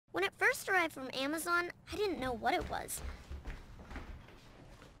first arrived from Amazon, I didn't know what it was.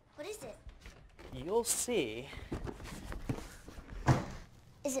 What is it? You'll see.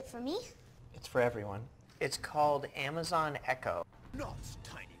 Is it for me? It's for everyone. It's called Amazon Echo. Not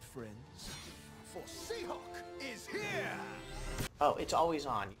tiny friends, for Seahawk is here! Oh, it's always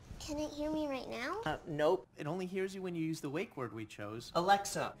on. Can it hear me right now? Nope. It only hears you when you use the wake word we chose.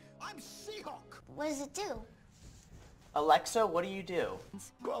 Alexa. I'm Seahawk! What does it do? Alexa, what do you do?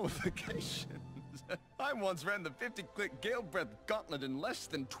 Qualifications. I once ran the 50-click Gale Breath Gauntlet in less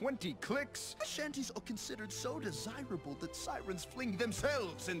than 20 clicks. Shanties are considered so desirable that sirens fling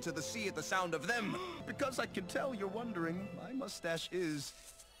themselves into the sea at the sound of them. Because I can tell you're wondering, my mustache is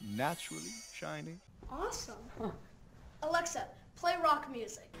naturally shiny. Awesome. Alexa, play rock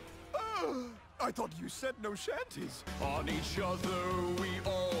music. I thought you said no shanties. On each other we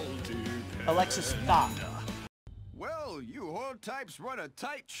all depend. Alexa, stop. Well, you whore types run a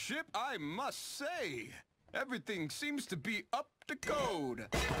tight ship, I must say. Everything seems to be up to code.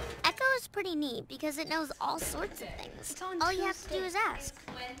 Echo is pretty neat because it knows all sorts of things. All you have to do is ask.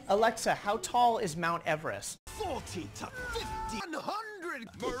 Alexa, how tall is Mount Everest? 40 to 50, 100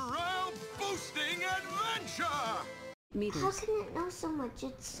 morale-boosting adventure! How can it know so much?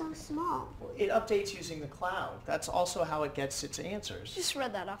 It's so small. It updates using the cloud. That's also how it gets its answers. Just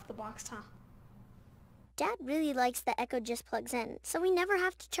read that off the box, huh? Dad really likes that Echo just plugs in, so we never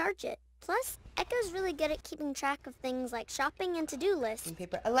have to charge it. Plus, Echo's really good at keeping track of things like shopping and to-do lists.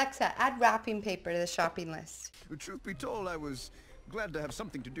 Paper. Alexa, add wrapping paper to the shopping list. Truth be told, I was glad to have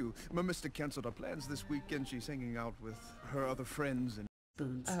something to do. My mister canceled our plans this weekend. She's hanging out with her other friends and...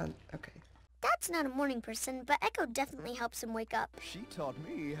 Okay. Dad's not a morning person, but Echo definitely helps him wake up. She taught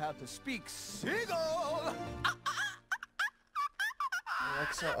me how to speak seagull!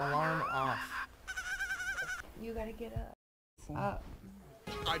 Alexa, alarm off. You gotta get up.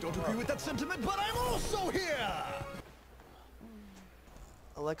 I don't agree with that sentiment, but I'm also here!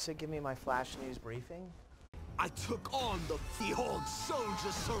 Alexa, give me my flash news briefing. I took on the horde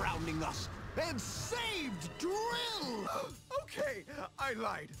soldiers surrounding us and saved Drill! Okay, I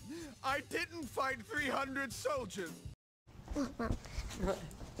lied. I didn't fight 300 soldiers. Mom,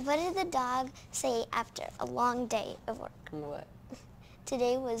 what did the dog say after a long day of work? What?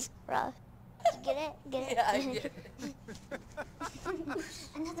 Today was rough. Get it? Get it? Yeah, I get it.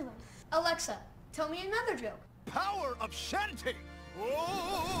 Another one. Alexa, tell me another joke. Power of shanty!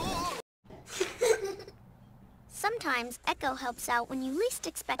 Whoa! Sometimes Echo helps out when you least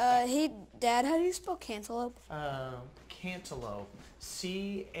expect it. Hey, Dad, how do you spell cantaloupe? Cantaloupe.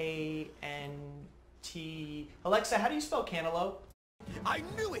 C-A-N-T... Alexa, how do you spell cantaloupe? I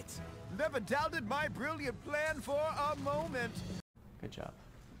knew it! Never doubted my brilliant plan for a moment. Good job.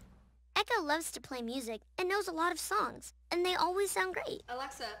 Echo loves to play music and knows a lot of songs, and they always sound great.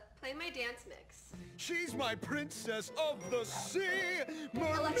 Alexa, play my dance mix. She's my princess of the sea,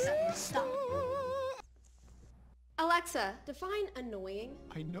 Alexa, stop. Alexa, define annoying.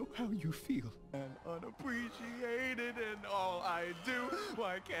 I know how you feel. And unappreciated in all I do.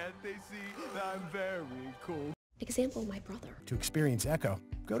 Why can't they see that I'm very cool? Example, my brother. To experience Echo,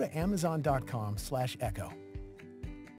 go to Amazon.com/Echo.